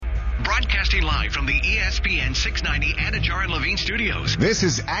Broadcasting live from the ESPN 690 Anajar and Levine studios. This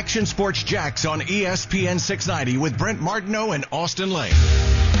is Action Sports Jax on ESPN 690 with Brent Martineau and Austin Lane.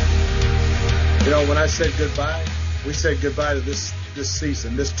 You know, when I said goodbye, we said goodbye to this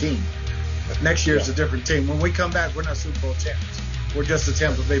season, this team. Next year is a different team. When we come back, we're not Super Bowl champions. We're just the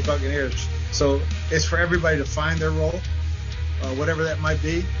Tampa Bay Buccaneers. So it's for everybody to find their role, whatever that might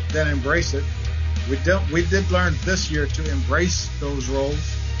be, then embrace it. We did learn this year to embrace those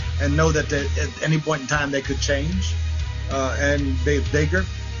roles and know that at any point in time they could change and be bigger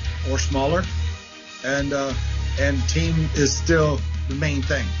or smaller. And team is still the main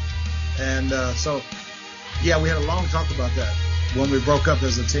thing. And so, yeah, we had a long talk about that when we broke up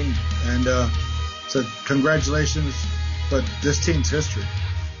as a team. And so congratulations, but this team's history.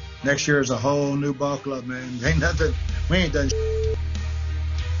 Next year is a whole new ball club, man. Ain't nothing. We ain't done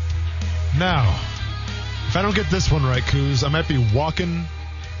Now, if I don't get this one right, Coos, I might be walking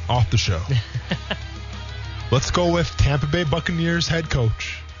off the show. Let's go with Tampa Bay Buccaneers head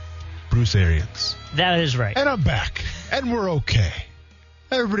coach, Bruce Arians. That is right. And I'm back. And we're okay.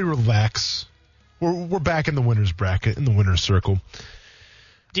 Everybody relax. We're back in the winner's bracket, in the winner's circle.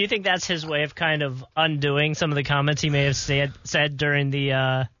 Do you think that's his way of kind of undoing some of the comments he may have said during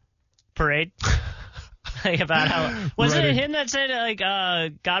the parade? Like about how wasn't it him that said like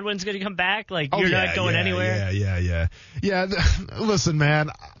Godwin's going to come back? Like you're not going anywhere. Yeah. Listen, man,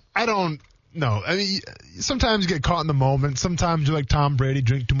 I don't know. I mean, sometimes you get caught in the moment. Sometimes you're like Tom Brady,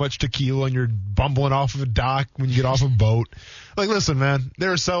 drink too much tequila, and you're bumbling off of a dock when you get off a boat. Like, listen, man,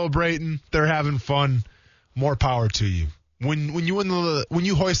 they're celebrating, they're having fun. More power to you. When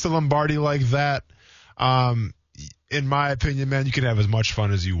you hoist the Lombardi like that, in my opinion, man, you can have as much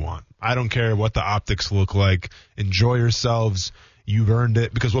fun as you want. I don't care what the optics look like. Enjoy yourselves. You've earned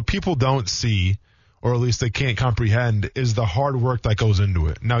it. Because what people don't see, or at least they can't comprehend, is the hard work that goes into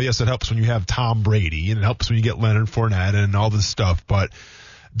it. Now, yes, it helps when you have Tom Brady, and it helps when you get Leonard Fournette and all this stuff, but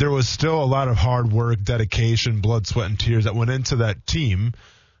there was still a lot of hard work, dedication, blood, sweat, and tears that went into that team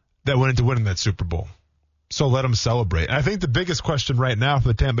that went into winning that Super Bowl. So let them celebrate. And I think the biggest question right now for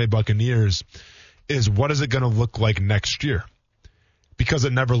the Tampa Bay Buccaneers is what is it going to look like next year? Because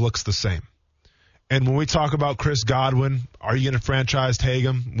it never looks the same. And when we talk about Chris Godwin, are you going to franchise tag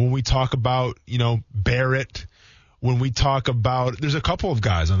him? When we talk about, Barrett, when we talk about, there's a couple of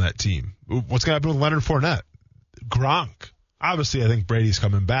guys on that team. What's going to happen with Leonard Fournette? Gronk. Obviously, I think Brady's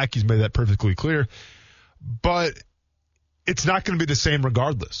coming back. He's made that perfectly clear. But it's not going to be the same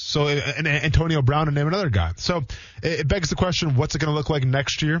regardless. So, and Antonio Brown, to name another guy. So it begs the question, what's it going to look like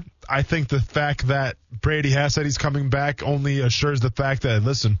next year? I think the fact that Brady has said he's coming back only assures the fact that,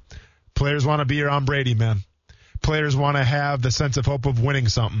 listen, players want to be around Brady, man. Players want to have the sense of hope of winning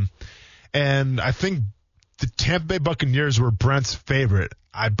something. And I think the Tampa Bay Buccaneers were Brent's favorite.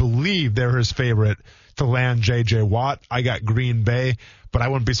 I believe they're his favorite to land J.J. Watt. I got Green Bay, but I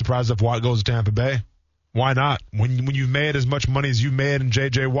wouldn't be surprised if Watt goes to Tampa Bay. Why not? When you've made as much money as you made in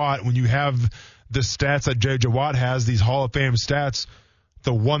J.J. Watt, when you have the stats that J.J. Watt has, these Hall of Fame stats,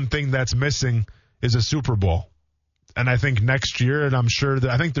 the one thing that's missing is a Super Bowl. And I think next year, and I'm sure that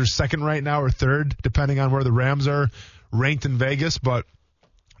I think they're second right now or third, depending on where the Rams are ranked in Vegas, but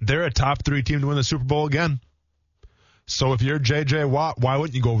they're a top 3 team to win the Super Bowl again. So if you're J.J. Watt, why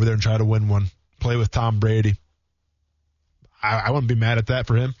wouldn't you go over there and try to win one? Play with Tom Brady. I wouldn't be mad at that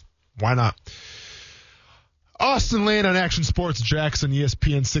for him. Why not? Austin Lane on Action Sports Jackson,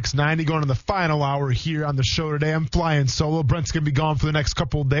 ESPN 690, going to the final hour here on the show today. I'm flying solo. Brent's going to be gone for the next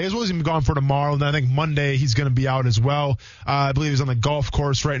couple of days. Well, he's going to be gone for tomorrow, and I think Monday he's going to be out as well. I believe he's on the golf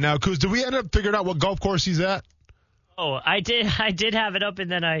course right now. Kuz, did we end up figuring out what golf course he's at? Oh, I did have it up,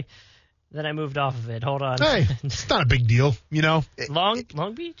 and then I moved off of it. Hold on. Hey, it's not a big deal,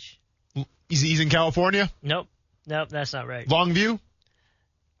 Long Beach? He's in California? Nope, that's not right. Longview?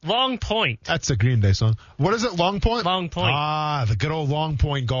 Long Point. That's a Green Day song. What is it, Long Point? Long Point. Ah, the good old Long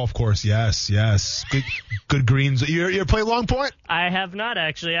Point golf course. Yes. Good greens. You ever play Long Point? I have not,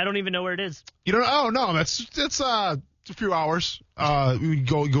 actually. I don't even know where it is. You don't? Oh, no. It's a few hours. We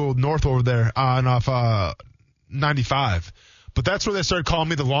go north over there on off 95. But that's where they started calling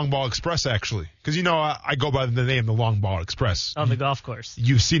me the Long Ball Express, actually. Because, I go by the name the Long Ball Express. On the golf course.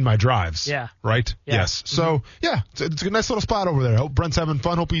 You've seen my drives. Yeah. Right? Yeah. Yes. So, yeah, it's a nice little spot over there. Hope Brent's having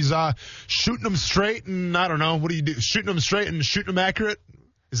fun. Hope he's shooting them straight and, I don't know, what do you do? Shooting them straight and shooting them accurate?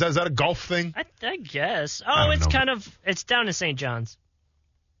 Is that a golf thing? I guess. Oh, it's kind of, it's down to St. John's.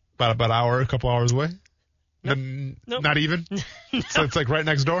 About an hour, a couple hours away? Nope. Not even? So it's like right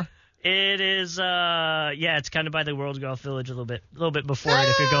next door? It is, it's kind of by the World Golf Village a little bit before it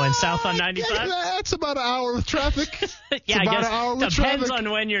if you're going south on 95. That's about an hour with traffic. Yeah, I guess depends on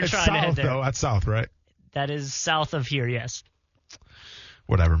when you're trying to head there. Though. That's south, right? That is south of here, yes.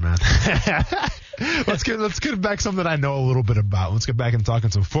 Whatever, man. Let's get back something I know a little bit about. Let's get back and talking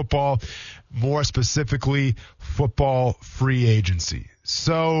some football, more specifically football free agency.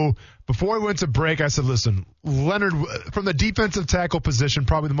 So before we went to break, I said, listen, Leonard, from the defensive tackle position,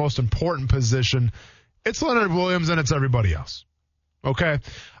 probably the most important position, it's Leonard Williams and it's everybody else. Okay?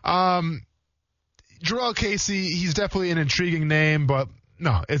 Jurrell Casey, he's definitely an intriguing name, but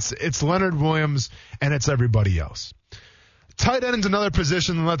no, it's Leonard Williams and it's everybody else. Tight end is another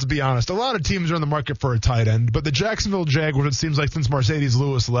position, let's be honest. A lot of teams are in the market for a tight end, but the Jacksonville Jaguars, it seems like since Mercedes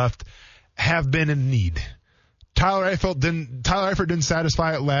Lewis left, have been in need. Tyler Eifert didn't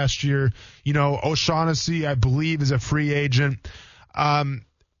satisfy it last year. O'Shaughnessy, I believe, is a free agent. And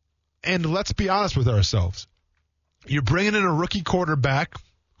let's be honest with ourselves. You're bringing in a rookie quarterback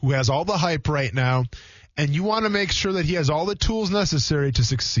who has all the hype right now, and you want to make sure that he has all the tools necessary to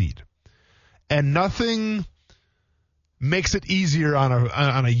succeed. And nothing makes it easier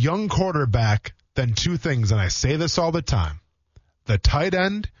on a young quarterback than two things, and I say this all the time. The tight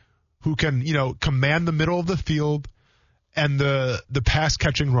end, who can, command the middle of the field, and the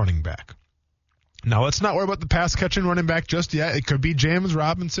pass-catching running back. Now, let's not worry about the pass-catching running back just yet. It could be James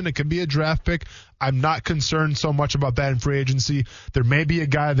Robinson. It could be a draft pick. I'm not concerned so much about that in free agency. There may be a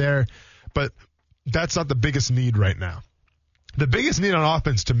guy there, but that's not the biggest need right now. The biggest need on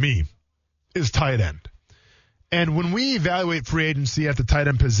offense, to me, is tight end. And when we evaluate free agency at the tight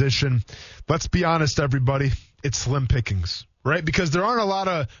end position, let's be honest, everybody, it's slim pickings. Right? Because there aren't a lot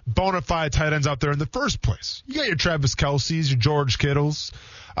of bona fide tight ends out there in the first place. You got your Travis Kelce's, your George Kittles.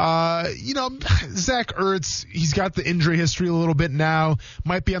 Zach Ertz, he's got the injury history a little bit now.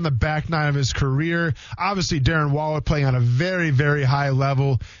 Might be on the back nine of his career. Obviously, Darren Waller playing on a very, very high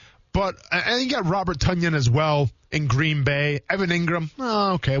level. But, and you got Robert Tonyan as well in Green Bay. Evan Ingram,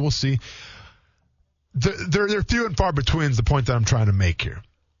 okay, we'll see. They're few and far between is the point that I'm trying to make here.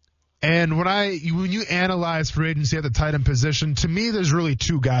 And when you analyze free agency at the tight end position, to me, there's really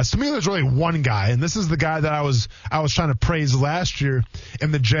two guys. To me, there's really one guy, and this is the guy that I was trying to praise last year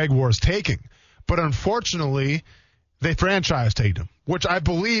in the Jaguars taking. But unfortunately, they franchise tagged him, which I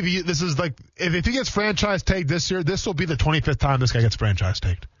believe this is like, if he gets franchise tagged this year, this will be the 25th time this guy gets franchise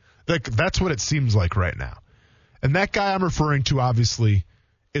tagged. Like, that's what it seems like right now. And that guy I'm referring to, obviously,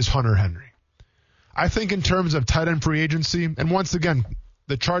 is Hunter Henry. I think in terms of tight end free agency, and once again,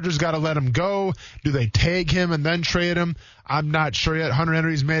 the Chargers got to let him go. Do they tag him and then trade him? I'm not sure yet. Hunter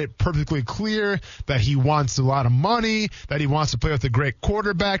Henry's made it perfectly clear that he wants a lot of money, that he wants to play with a great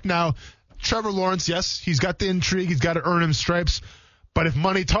quarterback. Now, Trevor Lawrence, yes, he's got the intrigue. He's got to earn him stripes. But if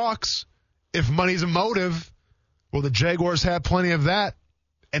money talks, if money's a motive, well, the Jaguars have plenty of that.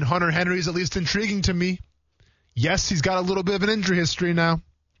 And Hunter Henry's at least intriguing to me. Yes, he's got a little bit of an injury history now,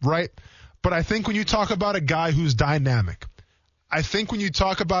 right? But I think when you talk about a guy who's dynamic, I think when you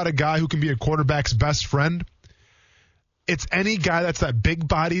talk about a guy who can be a quarterback's best friend, it's any guy that's that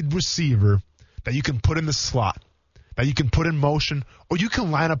big-bodied receiver that you can put in the slot, that you can put in motion, or you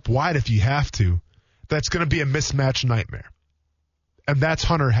can line up wide if you have to, that's going to be a mismatch nightmare. And that's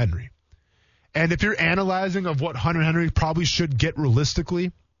Hunter Henry. And if you're analyzing of what Hunter Henry probably should get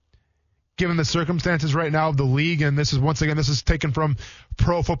realistically, given the circumstances right now of the league, and this is taken from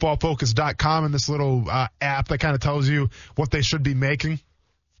ProFootballFocus.com and this little app that kind of tells you what they should be making.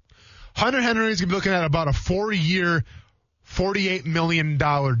 Hunter Henry is going to be looking at about a 4-year, $48 million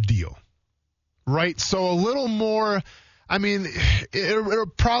deal, right? So a little more, I mean, it'll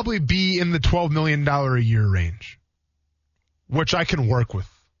probably be in the $12 million a year range, which I can work with.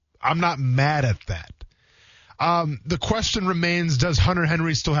 I'm not mad at that. The question remains, does Hunter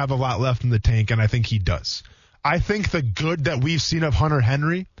Henry still have a lot left in the tank? And I think he does. I think the good that we've seen of Hunter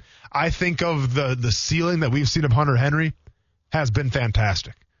Henry, I think of the ceiling that we've seen of Hunter Henry has been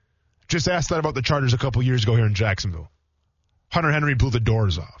fantastic. Just ask that about the Chargers a couple years ago here in Jacksonville. Hunter Henry blew the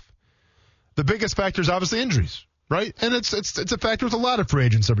doors off. The biggest factor is obviously injuries, right? And it's a factor with a lot of free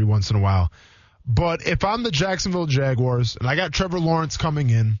agents every once in a while. But if I'm the Jacksonville Jaguars and I got Trevor Lawrence coming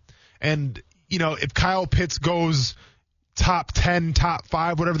in, and if Kyle Pitts goes top 10, top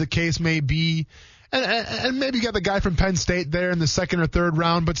 5, whatever the case may be, and maybe you got the guy from Penn State there in the second or third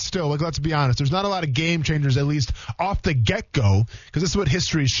round, but still, let's be honest, there's not a lot of game changers, at least off the get-go, because this is what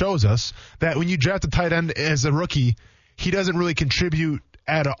history shows us, that when you draft a tight end as a rookie, he doesn't really contribute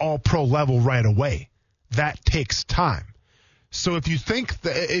at an all-pro level right away. That takes time. So if you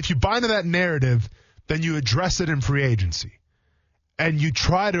buy into that narrative, then you address it in free agency. and you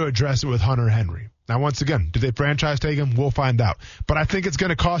try to address it with Hunter Henry. Now, once again, do they franchise tag him? We'll find out. But I think it's going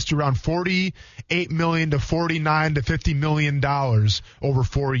to cost you around $48 million to $49 to $50 million over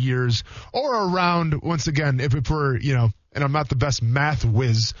 4 years, or around, once again, if we're, and I'm not the best math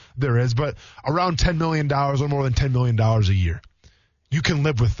whiz there is, but around $10 million or more than $10 million a year. You can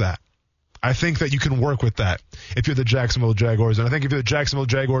live with that. I think that you can work with that if you're the Jacksonville Jaguars. And I think if you're the Jacksonville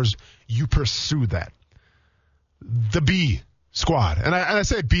Jaguars, you pursue that. The B squad. And I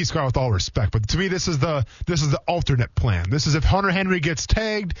say B squad with all respect, but to me this is the alternate plan. This is if Hunter Henry gets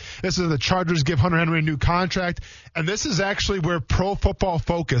tagged, this is the Chargers give Hunter Henry a new contract, and this is actually where Pro Football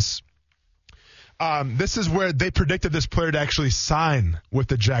Focus this is where they predicted this player to actually sign with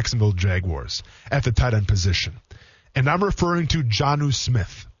the Jacksonville Jaguars at the tight end position. And I'm referring to Jonnu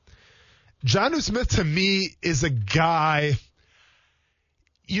Smith. Jonnu Smith, to me, is a guy,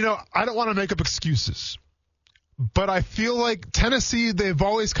 I don't want to make up excuses, but I feel like Tennessee, they've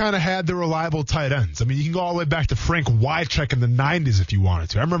always kind of had the reliable tight ends. I mean, you can go all the way back to Frank Wycheck in the 90s if you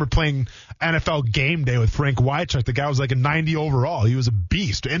wanted to. I remember playing NFL Game Day with Frank Wycheck. The guy was like a 90 overall. He was a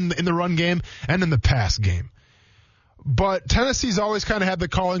beast in the run game and in the pass game. But Tennessee's always kind of had the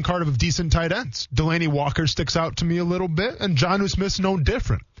calling card of decent tight ends. Delaney Walker sticks out to me a little bit, and Jonnu Smith's no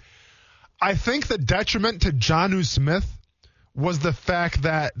different. I think the detriment to Jonnu Smith was the fact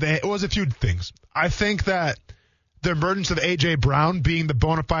that it was a few things. I think that the emergence of A.J. Brown being the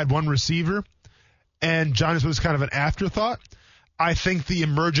bona fide one receiver and Jonnu Smith was kind of an afterthought. I think the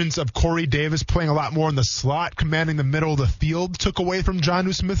emergence of Corey Davis playing a lot more in the slot, commanding the middle of the field, took away from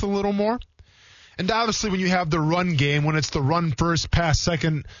Jonnu Smith a little more. And obviously when you have the run game, when it's the run first, pass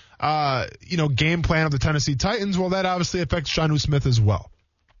second, game plan of the Tennessee Titans, well, that obviously affects Jonnu Smith as well.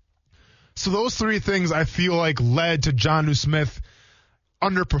 So those three things I feel like led to Jonnu Smith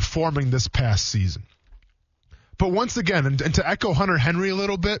underperforming this past season. But once again, and to echo Hunter Henry a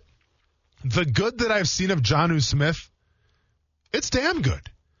little bit, the good that I've seen of Jonnu Smith, it's damn good.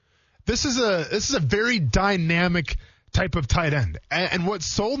 This is a very dynamic type of tight end. And what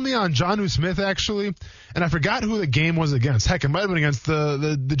sold me on Jonnu Smith, actually, and I forgot who the game was against. Heck, it might have been against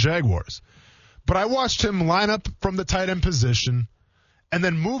the Jaguars. But I watched him line up from the tight end position and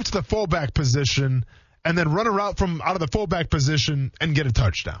then move to the fullback position and then run a route from out of the fullback position and get a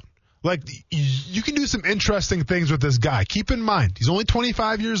touchdown. Like, you can do some interesting things with this guy. Keep in mind, he's only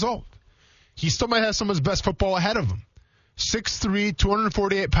 25 years old. He still might have some of his best football ahead of him. 6'3",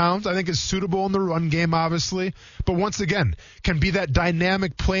 248 pounds, I think is suitable in the run game, obviously. But once again, can be that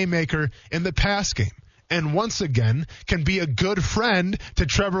dynamic playmaker in the pass game. And once again, can be a good friend to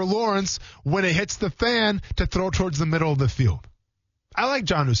Trevor Lawrence when it hits the fan to throw towards the middle of the field. I like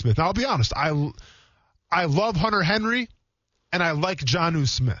Jonnu Smith. Now, I'll be honest. I love Hunter Henry, and I like Jonnu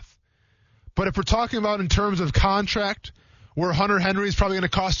Smith. But if we're talking about in terms of contract, where Hunter Henry is probably going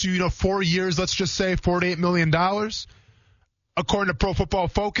to cost you, 4 years, let's just say $48 million, according to Pro Football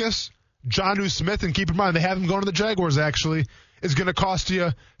Focus, Jonnu Smith, and keep in mind they have him going to the Jaguars actually, is going to cost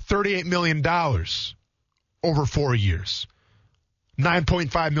you $38 million over 4 years.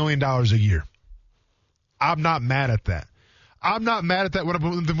 $9.5 million a year. I'm not mad at that. I'm not mad at that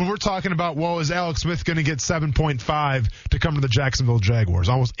when we're talking about, well, is Alex Smith going to get 7.5 to come to the Jacksonville Jaguars?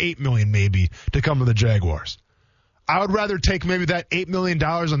 Almost $8 million maybe to come to the Jaguars. I would rather take maybe that $8 million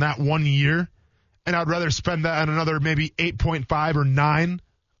on that 1 year, and I'd rather spend that on another maybe 8.5 or 9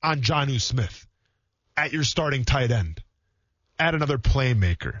 on Jonnu Smith at your starting tight end. Add another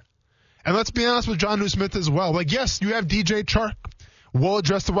playmaker. And let's be honest with Jonnu Smith as well. Like, yes, you have DJ Chark. We'll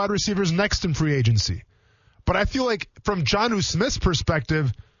address the wide receivers next in free agency. But I feel like from Jonnu Smith's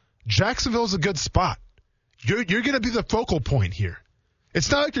perspective, Jacksonville's a good spot. You're going to be the focal point here.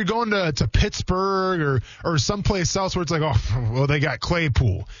 It's not like you're going to Pittsburgh or someplace else where it's like, oh, well, they got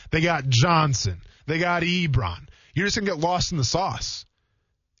Claypool. They got Johnson. They got Ebron. You're just going to get lost in the sauce.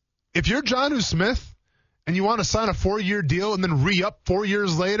 If you're Jonnu Smith and you want to sign a 4-year deal and then re-up 4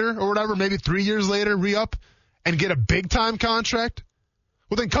 years later or whatever, maybe 3 years later, re-up and get a big-time contract,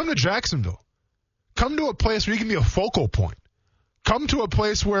 well, then come to Jacksonville. Come to a place where you can be a focal point. Come to a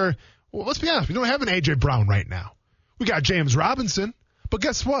place where, well, let's be honest, we don't have an A.J. Brown right now. We got James Robinson, but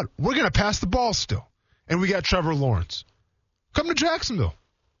guess what? We're going to pass the ball still. And we got Trevor Lawrence. Come to Jacksonville.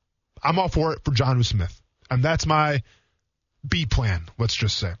 I'm all for it for Jonnu Smith. And that's my B plan, let's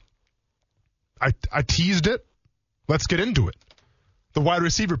just say. I teased it. Let's get into it. The wide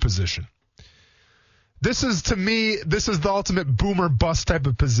receiver position. This is, to me, the ultimate boomer bust type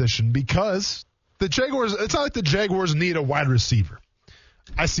of position because the Jaguars, it's not like the Jaguars need a wide receiver.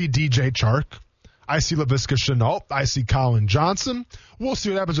 I see DJ Chark. I see Laviska Shenault. I see Colin Johnson. We'll see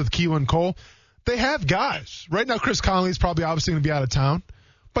what happens with Keelan Cole. They have guys. Right now, Chris Conley's probably obviously going to be out of town,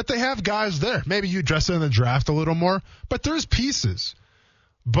 but they have guys there. Maybe you address it in the draft a little more, but there's pieces.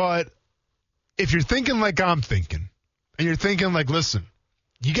 But if you're thinking like I'm thinking, and you're thinking like, listen,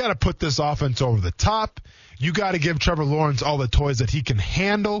 you got to put this offense over the top. You got to give Trevor Lawrence all the toys that he can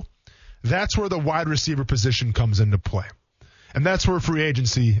handle. That's where the wide receiver position comes into play. And that's where free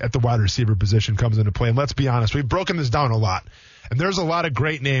agency at the wide receiver position comes into play. And let's be honest, we've broken this down a lot. And there's a lot of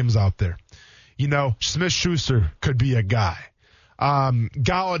great names out there. You know, Smith-Schuster could be a guy.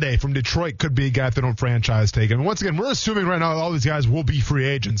 Galladay from Detroit could be a guy if they don't franchise tag him. And once again, we're assuming right now all these guys will be free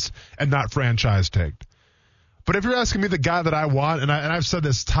agents and not franchise tagged. But if you're asking me the guy that I want, and I've said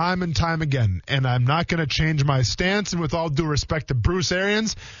this time and time again, and I'm not going to change my stance, and with all due respect to Bruce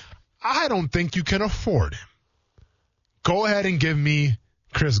Arians, I don't think you can afford him. Go ahead and give me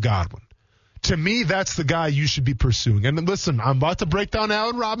Chris Godwin. To me, that's the guy you should be pursuing. And listen, I'm about to break down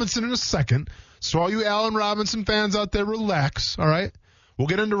Allen Robinson in a second. So all you Allen Robinson fans out there, relax, all right? We'll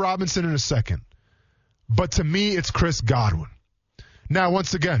get into Robinson in a second. But to me, it's Chris Godwin. Now,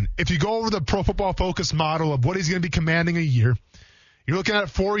 once again, if you go over the Pro Football Focus model of what he's going to be commanding a year, you're looking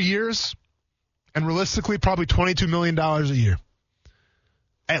at 4 years and realistically probably $22 million a year.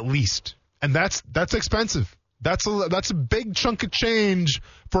 At least. And that's expensive. That's a big chunk of change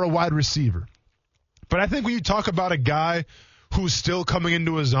for a wide receiver. But I think when you talk about a guy who's still coming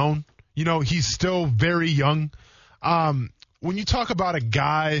into his own, you know, he's still very young. When you talk about a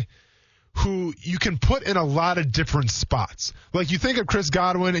guy who you can put in a lot of different spots, like you think of Chris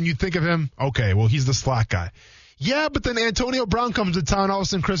Godwin and you think of him, okay, well, he's the slot guy. Yeah, but then Antonio Brown comes to town, all of a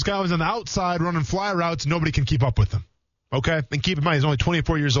sudden Chris Godwin's on the outside running fly routes. Nobody can keep up with him. Okay? And keep in mind, he's only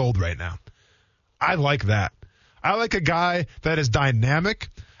 24 years old right now. I like that. I like a guy that is dynamic.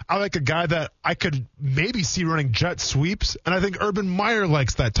 I like a guy that I could maybe see running jet sweeps, and I think Urban Meyer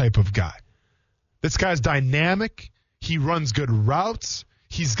likes that type of guy. This guy's dynamic. He runs good routes.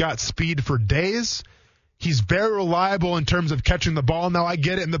 He's got speed for days. He's very reliable in terms of catching the ball. Now, I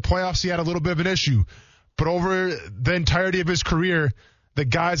get it. In the playoffs, he had a little bit of an issue. But over the entirety of his career, the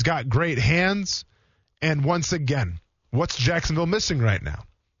guy's got great hands. And once again, what's Jacksonville missing right now?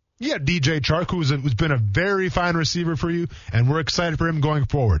 Yeah, DJ Chark, who's been a very fine receiver for you, and we're excited for him going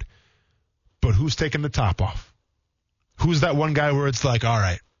forward. But who's taking the top off? Who's that one guy where it's like, all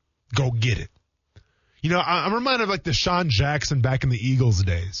right, go get it? You know, I'm reminded of like Deshaun Jackson back in the Eagles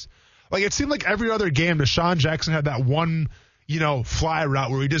days. Like it seemed like every other game, Deshaun Jackson had that one, you know, fly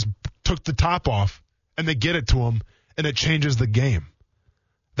route where he just took the top off and they get it to him and it changes the game.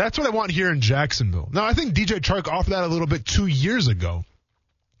 That's what I want here in Jacksonville. Now, I think DJ Chark offered that a little bit 2 years ago.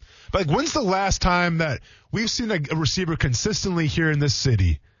 But like, when's the last time that we've seen a receiver consistently here in this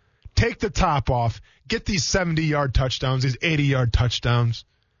city take the top off, get these 70-yard touchdowns, these 80-yard touchdowns?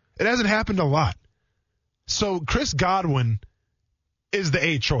 It hasn't happened a lot. So Chris Godwin is the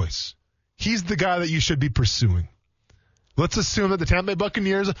A choice. He's the guy that you should be pursuing. Let's assume that the Tampa Bay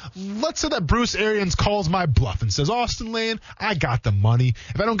Buccaneers, let's say that Bruce Arians calls my bluff and says, Austin Lane, I got the money.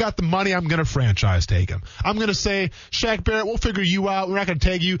 If I don't got the money, I'm going to franchise tag him. I'm going to say, Shaq Barrett, we'll figure you out. We're not going to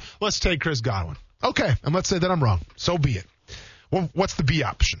tag you. Let's take Chris Godwin. Okay, and let's say that I'm wrong. So be it. Well, what's the B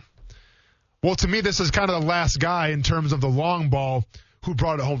option? Well, to me, this is kind of the last guy in terms of the long ball who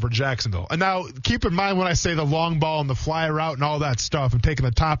brought it home for Jacksonville. And now, keep in mind when I say the long ball and the fly route and all that stuff and taking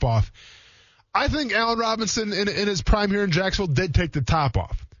the top off, I think Allen Robinson in his prime here in Jacksonville did take the top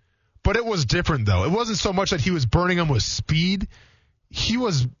off. But it was different, though. It wasn't so much that he was burning them with speed. He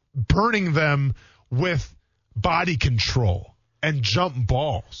was burning them with body control and jump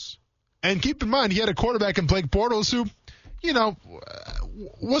balls. And keep in mind, he had a quarterback in Blake Bortles who, you know,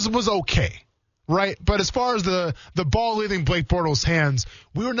 was okay, right? But as far as the ball leaving Blake Bortles' hands,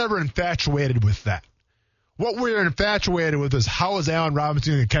 we were never infatuated with that. What we were infatuated with is how is Allen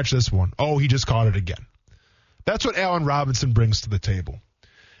Robinson going to catch this one? Oh, he just caught it again. That's what Allen Robinson brings to the table.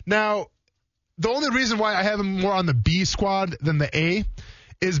 Now, the only reason why I have him more on the B squad than the A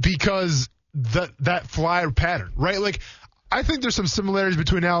is because that fly pattern, right? Like, I think there's some similarities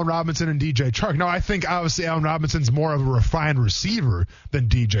between Allen Robinson and DJ Chark. Now, I think obviously Allen Robinson's more of a refined receiver than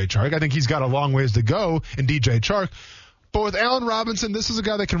DJ Chark. I think he's got a long ways to go in DJ Chark. But with Allen Robinson, this is a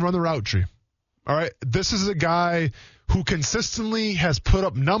guy that can run the route tree. All right, this is a guy who consistently has put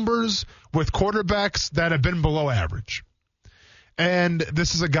up numbers with quarterbacks that have been below average. And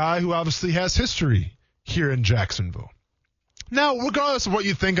this is a guy who obviously has history here in Jacksonville. Now, regardless of what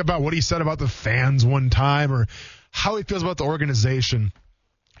you think about what he said about the fans one time or how he feels about the organization,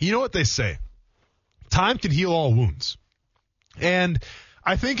 you know what they say. Time can heal all wounds. And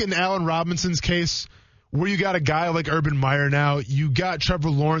I think in Allen Robinson's case, where you got a guy like Urban Meyer now, you got Trevor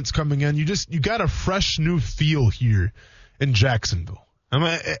Lawrence coming in. You got a fresh new feel here in Jacksonville.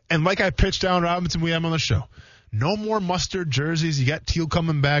 And like I pitched Allen Robinson, we have on the show. No more mustard jerseys. You got Teal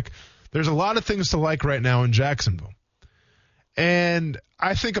coming back. There's a lot of things to like right now in Jacksonville. And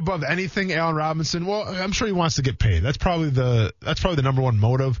I think above anything, Allen Robinson, well, I'm sure he wants to get paid. That's probably the number one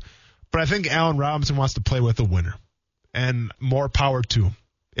motive. But I think Allen Robinson wants to play with a winner. And more power to him.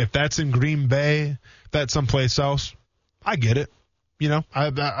 If that's in Green Bay, if that's someplace else, I get it. You know,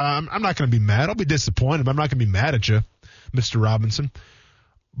 I'm not going to be mad. I'll be disappointed, but I'm not going to be mad at you, Mr. Robinson.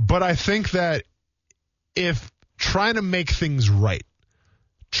 But I think that if trying to make things right,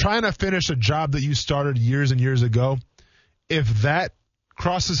 trying to finish a job that you started years and years ago, if that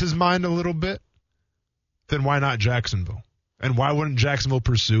crosses his mind a little bit, then why not Jacksonville? And why wouldn't Jacksonville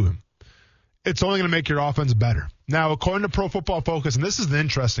pursue him? It's only going to make your offense better. Now, according to Pro Football Focus, and this is the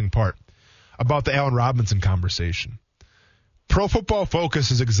interesting part about the Allen Robinson conversation, Pro Football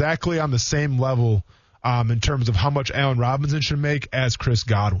Focus is exactly on the same level in terms of how much Allen Robinson should make as Chris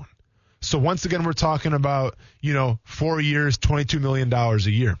Godwin. So once again, we're talking about, 4 years, $22 million a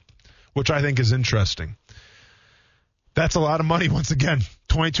year, which I think is interesting. That's a lot of money, once again,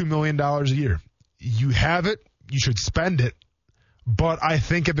 $22 million a year. You have it, you should spend it. But I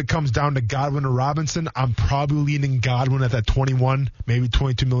think if it comes down to Godwin or Robinson, I'm probably leaning Godwin at that $21, maybe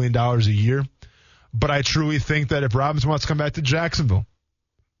 $22 million a year. But I truly think that if Robinson wants to come back to Jacksonville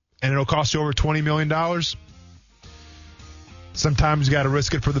and it'll cost you over $20 million, sometimes you got to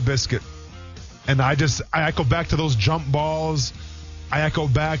risk it for the biscuit. And I echo back to those jump balls. I echo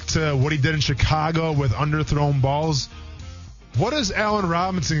back to what he did in Chicago with underthrown balls. What is Allen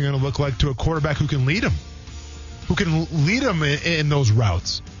Robinson going to look like to a quarterback who can lead him? Who can lead him in those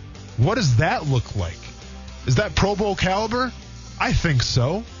routes? What does that look like? Is that Pro Bowl caliber? I think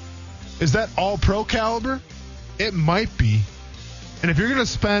so. Is that all-pro caliber? It might be. And if you're going to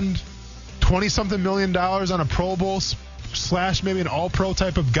spend $20-something million on a Pro Bowl / maybe an all-pro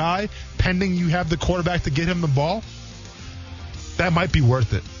type of guy, pending you have the quarterback to get him the ball, that might be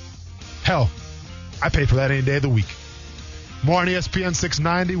worth it. Hell, I pay for that any day of the week. More on ESPN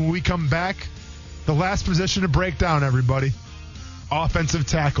 690 when we come back. The last position to break down, everybody. Offensive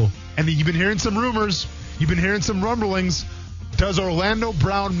tackle. And you've been hearing some rumors. You've been hearing some rumblings. Does Orlando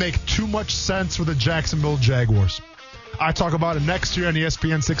Brown make too much sense for the Jacksonville Jaguars? I talk about it next year on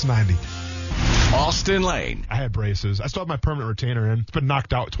ESPN 690. Austin Lane. I had braces. I still have my permanent retainer in. It's been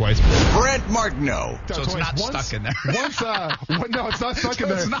knocked out twice. Brent Martineau. So it's not stuck in there. No, it's not stuck in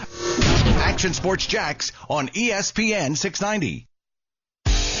there. Action Sports Jacks on ESPN 690.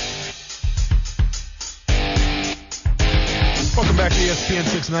 Welcome back to ESPN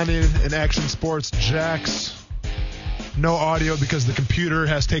 690 and Action Sports Jacks. No audio because the computer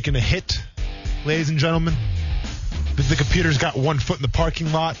has taken a hit, ladies and gentlemen. The computer's got 1 foot in the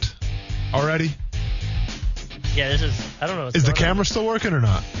parking lot already. Yeah, I don't know. Is the camera still working or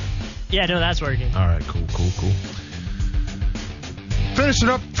not? Yeah, no, that's working. All right, cool. Finishing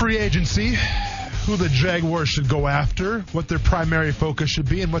up free agency, who the Jaguars should go after, what their primary focus should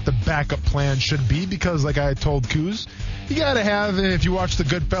be, and what the backup plan should be. Because, like I told Kuz, you got to have, if you watch the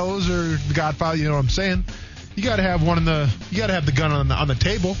Goodfellas or the Godfather, you know what I'm saying. You got to have the gun on the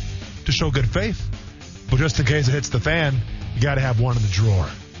table to show good faith. But just in case it hits the fan, you got to have one in the drawer.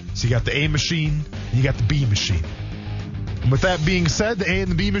 So you got the A machine and you got the B machine. And with that being said, the A and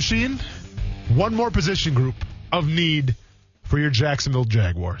the B machine, one more position group of need for your Jacksonville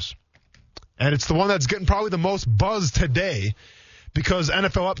Jaguars. And it's the one that's getting probably the most buzz today because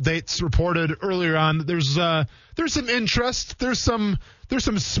NFL Updates reported earlier on there's some interest, there's some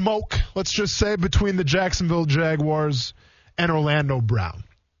smoke, let's just say, between the Jacksonville Jaguars and Orlando Brown.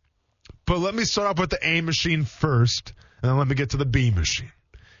 But let me start off with the A machine first, and then let me get to the B machine.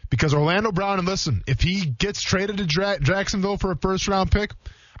 Because Orlando Brown, and listen, if he gets traded to Jacksonville for a first-round pick,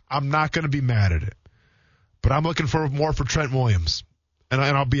 I'm not going to be mad at it. But I'm looking for more for Trent Williams. And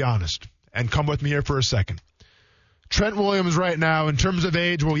I'll be honest. And come with me here for a second. Trent Williams right now, in terms of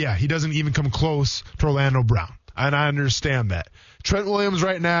age, well, yeah, he doesn't even come close to Orlando Brown. And I understand that. Trent Williams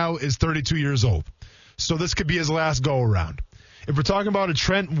right now is 32 years old. So this could be his last go-around. If we're talking about a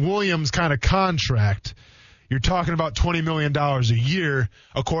Trent Williams kind of contract, you're talking about $20 million a year,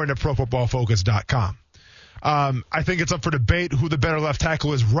 according to ProFootballFocus.com. I think it's up for debate who the better left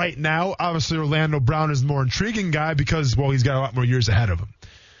tackle is right now. Obviously, Orlando Brown is the more intriguing guy because, well, he's got a lot more years ahead of him.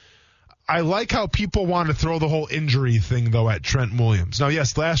 I like how people want to throw the whole injury thing, though, at Trent Williams. Now,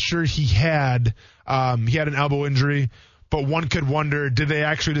 yes, last year he had an elbow injury, but one could wonder, did they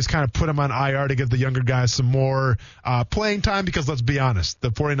actually just kind of put him on IR to give the younger guys some more playing time? Because let's be honest, the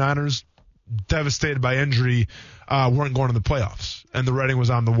 49ers devastated by injury, weren't going to the playoffs, and the writing was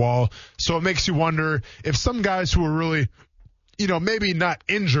on the wall. So it makes you wonder if some guys who were really, maybe not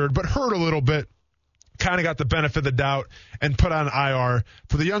injured, but hurt a little bit, kind of got the benefit of the doubt and put on IR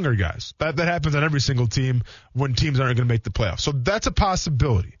for the younger guys. That happens on every single team when teams aren't going to make the playoffs. So that's a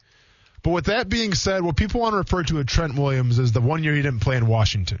possibility. But with that being said, what people want to refer to as Trent Williams is the 1 year he didn't play in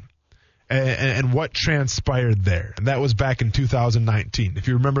Washington and what transpired there. And that was back in 2019. If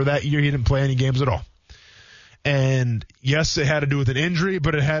you remember that year, he didn't play any games at all. And yes, it had to do with an injury,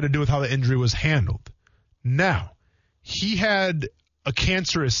 but it had to do with how the injury was handled. Now, he had a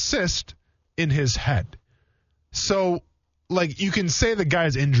cancerous cyst in his head. So, you can say the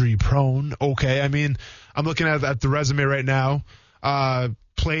guy's injury prone. Okay. I mean, I'm looking at the resume right now.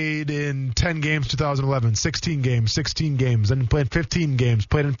 Played in 10 games 2011, 16 games, then played 15 games,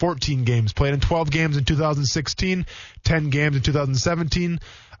 played in 14 games, played in 12 games in 2016, 10 games in 2017,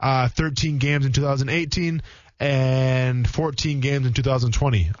 13 games in 2018, and 14 games in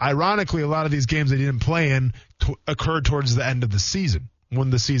 2020. Ironically, a lot of these games they didn't play in occurred towards the end of the season,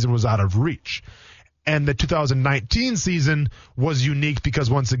 when the season was out of reach. And the 2019 season was unique because,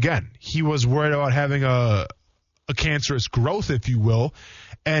 once again, he was worried about having a cancerous growth, if you will,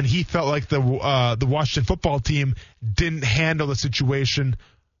 and he felt like the Washington football team didn't handle the situation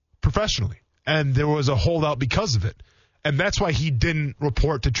professionally, and there was a holdout because of it. And that's why he didn't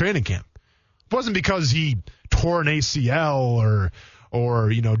report to training camp. It wasn't because he tore an ACL or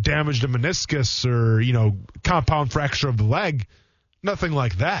damaged a meniscus or, compound fracture of the leg. Nothing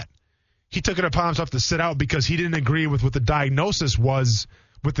like that. He took it upon himself to sit out because he didn't agree with what the diagnosis was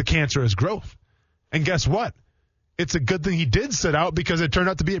with the cancerous growth. And guess what? It's a good thing he did sit out because it turned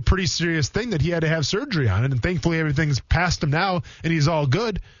out to be a pretty serious thing that he had to have surgery on. And thankfully everything's past him now and he's all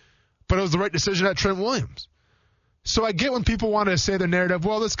good. But it was the right decision at Trent Williams. So I get when people want to say the narrative,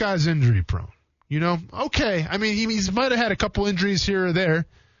 well, this guy's injury prone. Okay. I mean, he might have had a couple injuries here or there,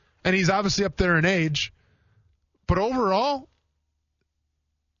 and he's obviously up there in age. But overall,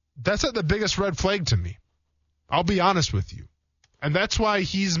 that's not the biggest red flag to me. I'll be honest with you. And that's why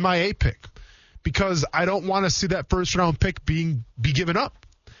he's my A pick. Because I don't want to see that first-round pick be given up.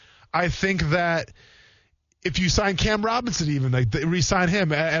 I think that if you sign Cam Robinson even, re-sign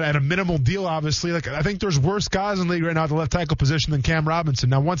him at a minimal deal, obviously. I think there's worse guys in the league right now at the left tackle position than Cam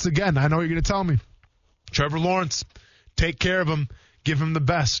Robinson. Now, once again, I know what you're going to tell me. Trevor Lawrence, take care of him. Give him the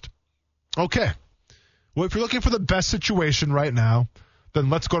best. Okay. Well, if you're looking for the best situation right now,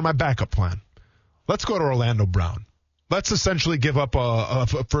 then let's go to my backup plan. Let's go to Orlando Brown. Let's essentially give up a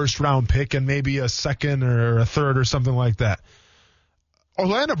first-round pick and maybe a second or a third or something like that.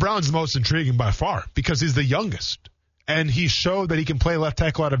 Orlando Brown's the most intriguing by far because he's the youngest, and he showed that he can play left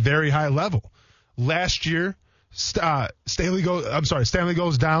tackle at a very high level. Last year, Stanley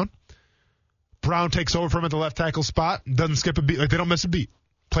goes down. Brown takes over from him at the left tackle spot, doesn't skip a beat. They don't miss a beat.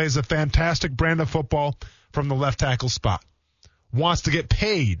 Plays a fantastic brand of football from the left tackle spot. Wants to get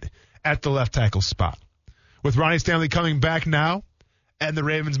paid at the left tackle spot. With Ronnie Stanley coming back now and the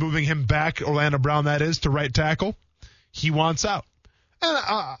Ravens moving him back, Orlando Brown that is, to right tackle, he wants out. And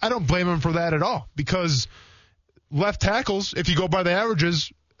I don't blame him for that at all because left tackles, if you go by the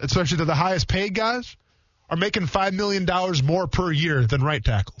averages, especially the highest paid guys, are making $5 million more per year than right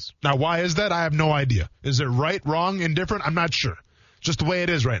tackles. Now, why is that? I have no idea. Is it right, wrong, indifferent? I'm not sure. Just the way it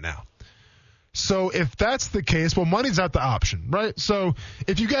is right now. So if that's the case, well, money's not the option, right? So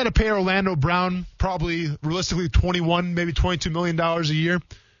if you got to pay Orlando Brown probably realistically $21, maybe $22 million a year,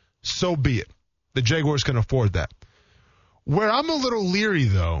 so be it. The Jaguars can afford that. Where I'm a little leery,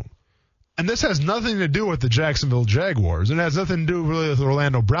 though, and this has nothing to do with the Jacksonville Jaguars, and it has nothing to do really with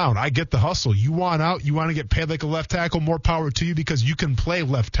Orlando Brown. I get the hustle. You want out, you want to get paid like a left tackle, more power to you because you can play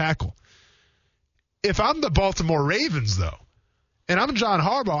left tackle. If I'm the Baltimore Ravens, though, and I'm John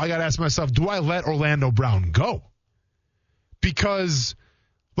Harbaugh, I got to ask myself, do I let Orlando Brown go? Because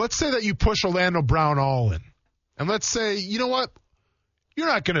let's say that you push Orlando Brown all in. And let's say, you know what? You're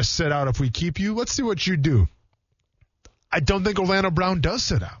not going to sit out if we keep you. Let's see what you do. I don't think Orlando Brown does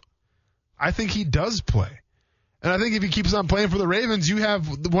sit out. I think he does play. And I think if he keeps on playing for the Ravens, you have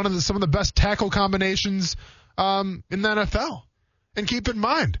some of the best tackle combinations in the NFL. And keep in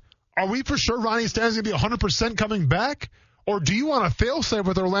mind, are we for sure Ronnie Stanley's going to be 100% coming back? Or do you want a fail-safe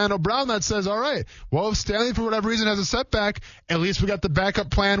with Orlando Brown that says, all right, well, if Stanley for whatever reason has a setback, at least we got the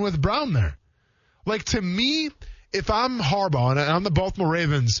backup plan with Brown there. To me, if I'm Harbaugh and I'm the Baltimore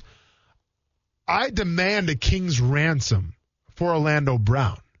Ravens, I demand a king's ransom for Orlando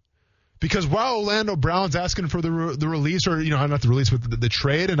Brown. Because while Orlando Brown's asking for the release, or, not the release, but the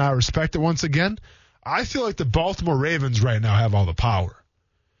trade, and I respect it once again, I feel like the Baltimore Ravens right now have all the power.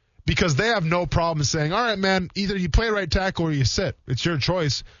 because they have no problem saying, all right, man, either you play right tackle or you sit. It's your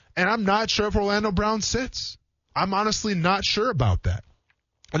choice. And I'm not sure if Orlando Brown sits. I'm honestly not sure about that.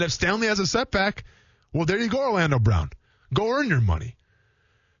 And if Stanley has a setback, well, there you go, Orlando Brown. Go earn your money.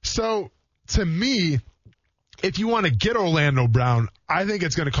 So, to me, if you want to get Orlando Brown, I think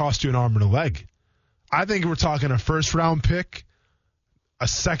it's going to cost you an arm and a leg. I think we're talking a first-round pick, a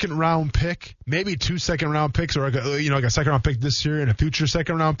second-round pick, maybe 2 second-round picks, or like a second-round pick this year and a future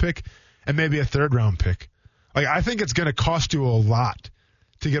second-round pick, and maybe a third-round pick. I think it's going to cost you a lot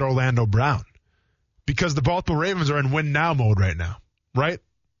to get Orlando Brown because the Baltimore Ravens are in win-now mode right now, right?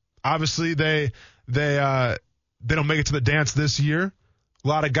 Obviously, they don't make it to the dance this year. A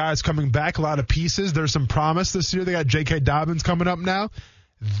lot of guys coming back, a lot of pieces. There's some promise this year. They got J.K. Dobbins coming up now.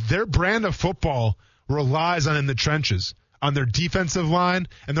 Their brand of football relies on in the trenches, on their defensive line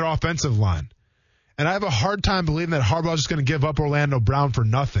and their offensive line. And I have a hard time believing that Harbaugh's just going to give up Orlando Brown for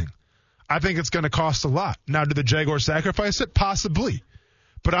nothing. I think it's going to cost a lot. Now, do the Jaguars sacrifice it? Possibly.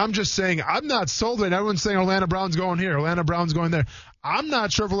 But I'm just saying, I'm not sold on everyone's saying Orlando Brown's going here, Orlando Brown's going there. I'm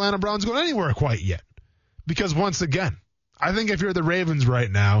not sure if Orlando Brown's going anywhere quite yet. Because once again, I think if you're the Ravens right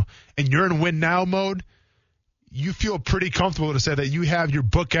now and you're in win-now mode, you feel pretty comfortable to say that you have your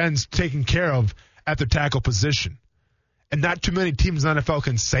bookends taken care of at the tackle position. And not too many teams in the NFL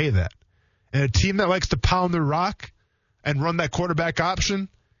can say that. And a team that likes to pound the rock and run that quarterback option,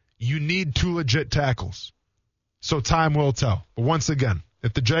 you need 2 legit tackles. So time will tell. But once again,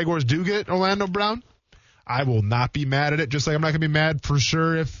 if the Jaguars do get Orlando Brown, I will not be mad at it. Just like I'm not going to be mad for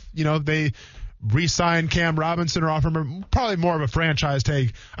sure if, they re-sign Cam Robinson or offer him probably more of a franchise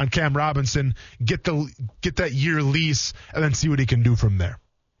tag on Cam Robinson, get that year lease, and then see what he can do from there.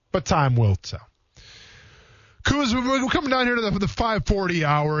 But time will tell. Kuz, we're coming down here to the 5:40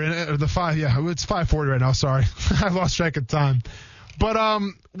 hour, it's 5:40 right now. Sorry, I lost track of time. But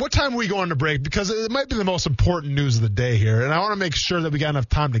what time are we going to break? Because it might be the most important news of the day here, and I want to make sure that we got enough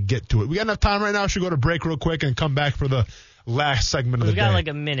time to get to it. We got enough time right now. Should we go to break real quick and come back for the last segment of the day? We've got like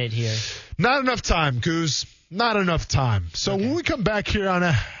a minute here. Not enough time, Kuz. Not enough time. So When we come back here on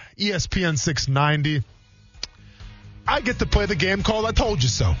ESPN 690, I get to play the game called I Told You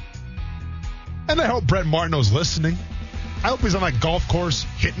So. And I hope Brent Martineau's listening. I hope he's on that golf course,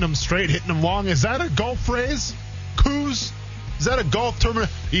 hitting them straight, hitting them long. Is that a golf phrase? Kuz? Is that a golf term?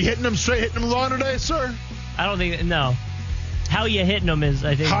 You hitting them straight, hitting them long today, sir? I don't think, no. How you hitting them is,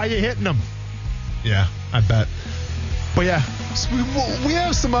 I think. How you hitting them? Yeah, I bet. But yeah, we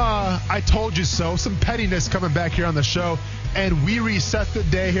have some I Told You So, some pettiness coming back here on the show. And we reset the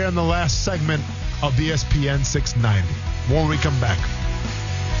day here in the last segment of ESPN 690. When we come back.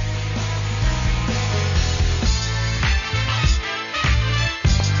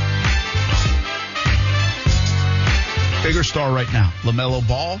 Bigger star right now, LaMelo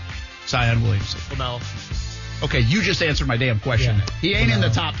Ball, Zion Williamson. LaMelo. Okay, you just answered my damn question. Yeah. He ain't in the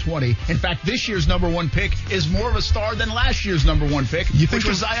top 20. In fact, this year's number 1 pick is more of a star than last year's number 1 pick, which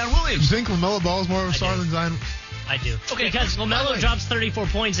was Zion Williamson. You think LaMelo Ball is more of a star than Zion? I do. Okay, because LaMelo drops 34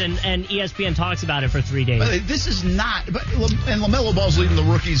 points and ESPN talks about it for 3 days. This is not, and LaMelo Ball's leading the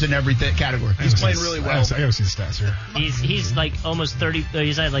rookies in every category. He's playing really well. I gotta see the stats here. He's like almost 30.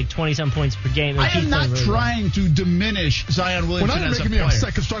 He's at like 20-some points per game. I am not trying to diminish Zion Williamson as a player. Making me upset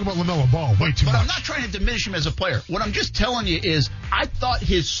because talking about LaMelo Ball way too much. But I'm not trying to diminish him as a player. What I'm just telling you is, I thought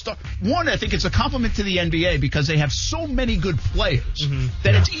his star. One, I think it's a compliment to the NBA because they have so many good players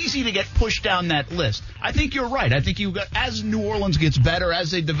that it's easy to get pushed down that list. I think you're right. I think you got as New Orleans gets better, as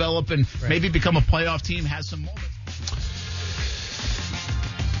they develop and maybe become a playoff team, has some moments.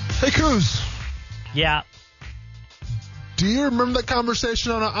 Hey, Kuz. Yeah. Do you remember that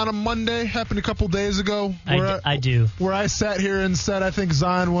conversation on a Monday? Happened a couple days ago? I do. Where I sat here and said I think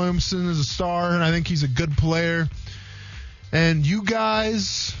Zion Williamson is a star and I think he's a good player. And you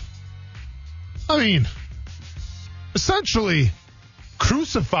guys, essentially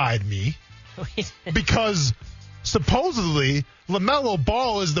crucified me because supposedly LaMelo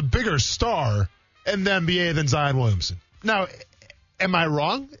Ball is the bigger star in the NBA than Zion Williamson. Now, am I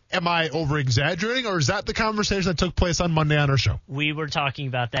wrong? Am I over-exaggerating? Or is that the conversation that took place on Monday on our show? We were talking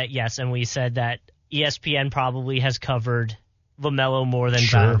about that, yes, and we said that ESPN probably has covered LaMelo more than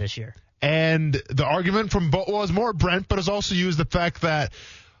Zion this year. And the argument from both was more Brent, but has also used the fact that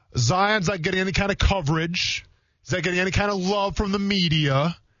Zion's not getting any kind of coverage. He's not getting any kind of love from the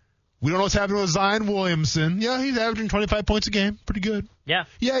media. We don't know what's happening with Zion Williamson. Yeah, he's averaging 25 points a game. Pretty good. Yeah.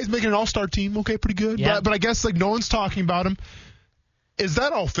 Yeah, he's making an all-star team. Okay, pretty good. Yeah. But I guess no one's talking about him. Is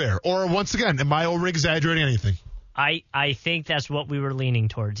that all fair? Or once again, am I over-exaggerating anything? I think that's what we were leaning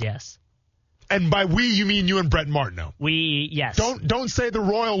towards, yes. And by we, you mean you and Brett Martineau. Yes. Don't say the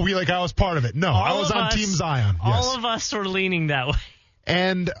royal we like I was part of it. No, I was on Team Zion. Yes. All of us were leaning that way.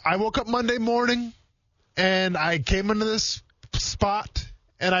 And I woke up Monday morning, and I came into this spot,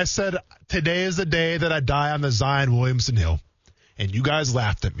 and I said, today is the day that I die on the Zion Williamson Hill. And you guys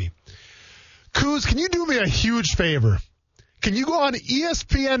laughed at me. Kuz, can you do me a huge favor? Can you go on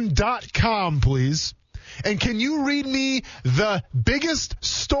ESPN.com, please? And can you read me the biggest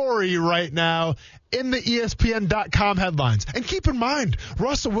story right now in the ESPN.com headlines? And keep in mind,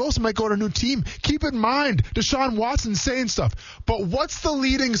 Russell Wilson might go to a new team. Keep in mind, Deshaun Watson saying stuff. But what's the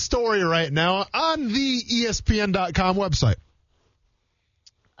leading story right now on the ESPN.com website?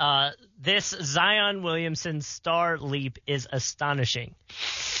 This Zion Williamson star leap is astonishing.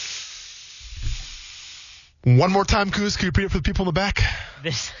 One more time, Kuz. Can you repeat it for the people in the back?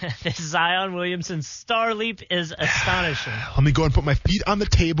 This Zion Williamson star leap is astonishing. Let me go and put my feet on the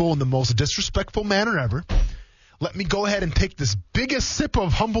table in the most disrespectful manner ever. Let me go ahead and take this biggest sip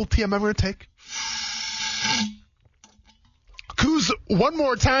of humble tea I'm ever going to take. Kuz, one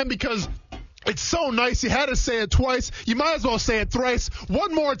more time because it's so nice. You had to say it twice. You might as well say it thrice.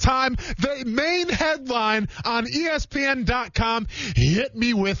 One more time. The main headline on ESPN.com. Hit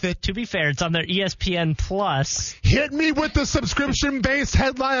me with it. To be fair, it's on their ESPN Plus. Hit me with the subscription-based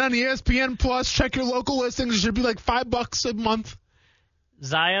headline on ESPN Plus. Check your local listings. It should be like $5 a month.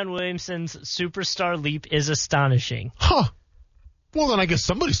 Zion Williamson's superstar leap is astonishing. Huh. Well, then I guess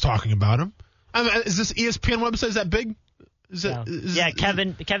somebody's talking about him. I mean, is this ESPN website? Is that big?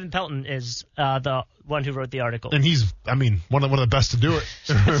 Kevin Pelton is the one who wrote the article. And he's, one of the best to do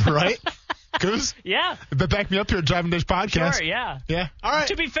it, right? Kuz? Yeah. Back me up here at Driving Dish Podcast. Sure, yeah. Yeah. All right.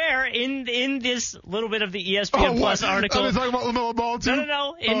 To be fair, in this little bit of the ESPN Plus article. Are they talking about LaMelo Ball too?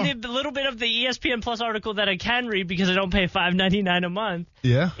 No. In the little bit of the ESPN Plus article that I can read because I don't pay $5.99 a month.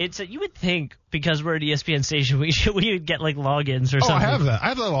 Yeah. It's you would think because we're an ESPN station we would get like logins or something. I have that. I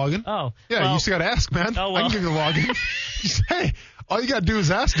have that login. Oh. Yeah, you just got to ask, man. Oh, well. I can give you the login. Hey, all you got to do is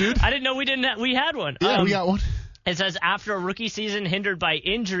ask, dude. I didn't know we had one. Yeah, we got one. It says, after a rookie season hindered by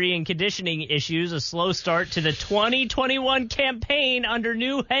injury and conditioning issues, a slow start to the 2021 campaign under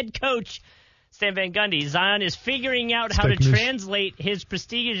new head coach Stan Van Gundy, Zion is figuring out how to translate his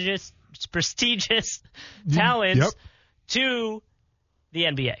prestigious talents to the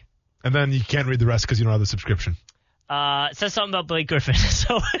NBA. And then you can't read the rest because you don't have the subscription. It says something about Blake Griffin.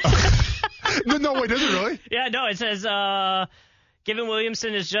 So No, wait, does it really? Yeah, no, it says... Given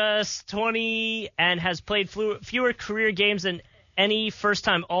Williamson is just 20 and has played fewer career games than any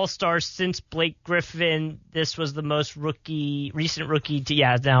first-time All-Star since Blake Griffin, this was the most recent rookie.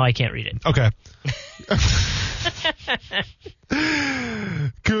 Yeah, now I can't read it. Okay.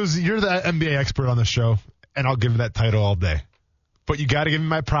 Because you're the NBA expert on the show, and I'll give you that title all day. But you got to give me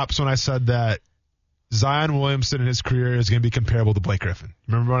my props when I said that Zion Williamson in his career is going to be comparable to Blake Griffin.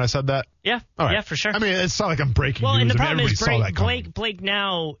 Remember when I said that? Yeah. All right. Yeah, for sure. I mean, it's not like I'm breaking news. And the problem is Blake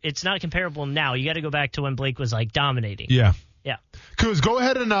now, it's not comparable now. You got to go back to when Blake was like dominating. Yeah. Yeah. Kuz, go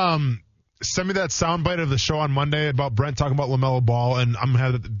ahead and send me that soundbite of the show on Monday about Brent talking about LaMelo Ball, and I'm going to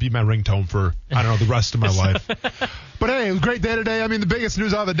have it be my ringtone for, I don't know, the rest of my life. But hey, it was a great day today. I mean, the biggest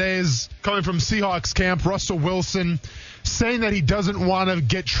news out of the day is coming from Seahawks camp, Russell Wilson saying that he doesn't want to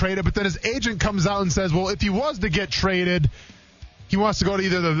get traded, but then his agent comes out and says, well, if he was to get traded, he wants to go to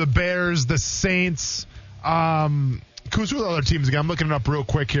either the Bears, the Saints, Kuz, who are the other teams again? I'm looking it up real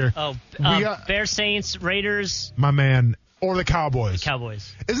quick here. Bears, Saints, Raiders. My man. Or the Cowboys.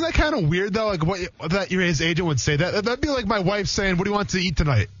 Cowboys. Isn't that kind of weird, though, like that his agent would say that? That'd be like my wife saying, what do you want to eat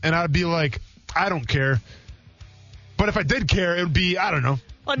tonight? And I'd be like, I don't care. But if I did care, it would be, I don't know,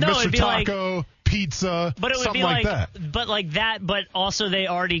 Mr. Taco, pizza, but it would something be like that. But also they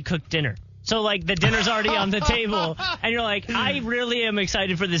already cooked dinner. So, like, the dinner's already on the table, and you're like, I really am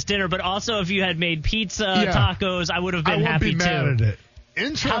excited for this dinner, but also if you had made pizza, tacos, I would have been happy, too. I wouldn't be mad at it.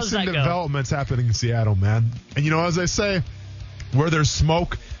 Interesting developments happening in Seattle, man. And, as I say, where there's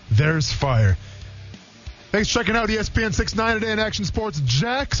smoke, there's fire. Thanks for checking out ESPN 690 today in Action Sports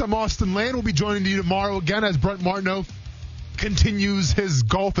Jacks. I'm Austin Lane. We'll be joining you tomorrow again as Brent Martineau continues his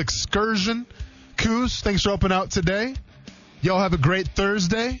golf excursion. Kuz, thanks for helping out today. Y'all have a great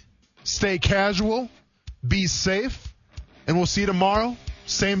Thursday. Stay casual. Be safe. And we'll see you tomorrow.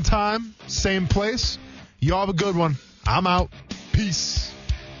 Same time, same place. Y'all have a good one. I'm out. Peace.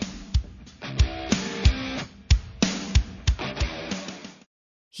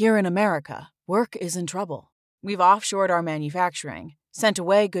 Here in America, work is in trouble. We've offshored our manufacturing, sent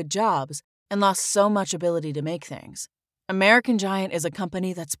away good jobs, and lost so much ability to make things. American Giant is a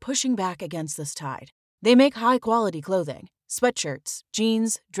company that's pushing back against this tide. They make high-quality clothing, Sweatshirts,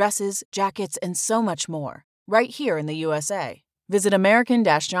 jeans, dresses, jackets, and so much more. Right here in the USA. Visit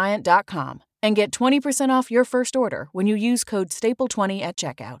American-Giant.com and get 20% off your first order when you use code STAPLE20 at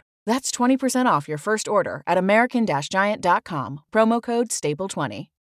checkout. That's 20% off your first order at American-Giant.com, promo code STAPLE20.